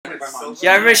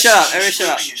Yeah, everybody shut up. Everybody shut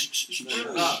up.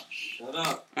 Shut up. Shut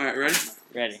up. Alright, ready?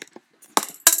 Ready.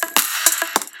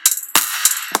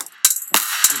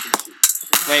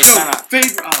 Wait, Yo, time out.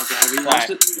 favorite. Oh, God, we lost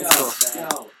it. Yo, That's cool. yo.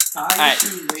 Alright. Tie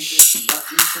your shoelaces and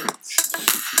button your shirts.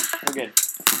 We're good.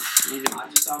 I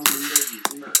just saw me.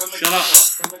 Shut up.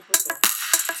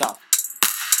 It's off.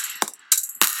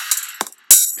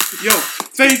 Yo,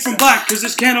 fade from black, cause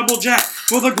it's Cannibal Jack.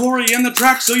 For the glory in the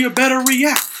track, so you better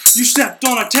react. You stepped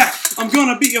on attack. I'm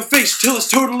gonna beat your face till it's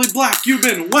totally black. You've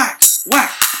been whacked,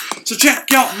 whacked. So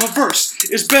check out my verse.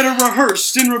 It's better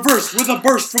rehearsed in reverse with a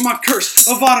burst from my curse.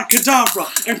 Avada Kedavra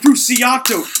and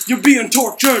Cruciato. You're being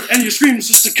tortured and you scream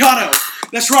so staccato.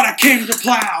 That's right, I came to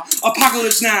plow.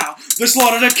 Apocalypse now. They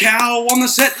slaughtered a cow on the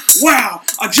set. Wow!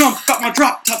 I jumped up my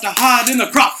drop top to hide in the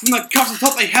crop from the cops. I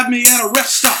thought they had me at a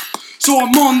rest stop. So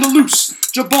I'm on the loose,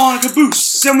 Jabon and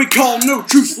Caboose, and we call no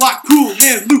truth like Cool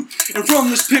Hand Luke. And from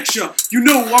this picture, you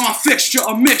know I'm a fixture,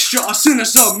 a mixture, a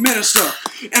sinister minister.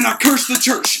 And I curse the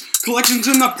church, collections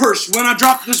in the purse. When I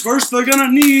drop this verse, they're gonna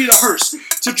need a hearse.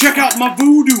 So check out my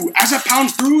voodoo as it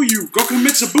pounds through you. Go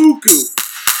commit Sabuku.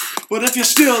 But if you're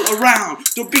still around,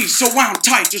 don't be so wound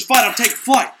tight, just fight or take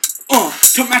flight.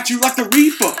 Come at you like the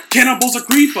Reaper, cannibal's a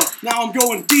creeper. Now I'm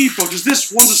going deeper, cause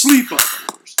this one's a sleeper.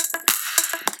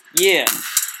 Yeah.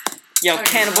 Yo,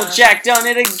 Cannibal Jack done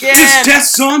it again. It's death,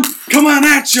 son, coming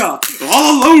at ya.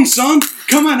 All alone, son,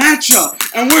 coming at ya.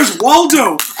 And where's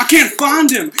Waldo? I can't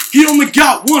find him. He only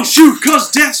got one shoe,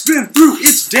 cause death's been through.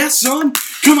 It's death, son,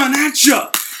 coming at ya.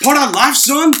 Part of life,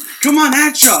 son, coming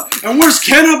at ya. And where's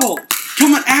Cannibal?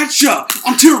 Coming at ya.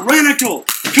 I'm tyrannical,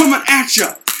 coming at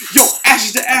ya. Yo,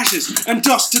 ashes to ashes and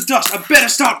dust to dust. I better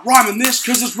stop rhyming this,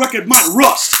 cause this record might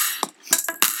rust.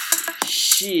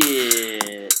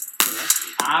 Shit.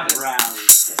 Eyebrows.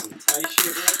 That's some tight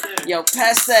shit right there. Yo,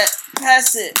 pass that.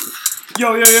 Pass it.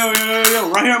 Yo.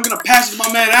 Right here, I'm gonna pass it to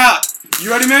my man Alec.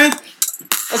 You ready, man?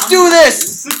 Let's do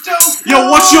this. Yo,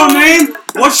 what's your name?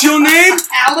 What's your name?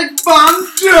 Alec Von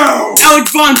Joe. Alec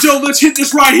Von Joe, let's hit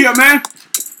this right here, man.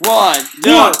 1,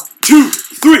 1, 2,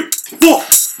 3, 4.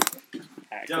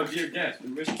 Yo, dear guest,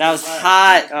 That was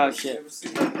hot. Oh shit.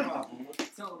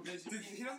 Television.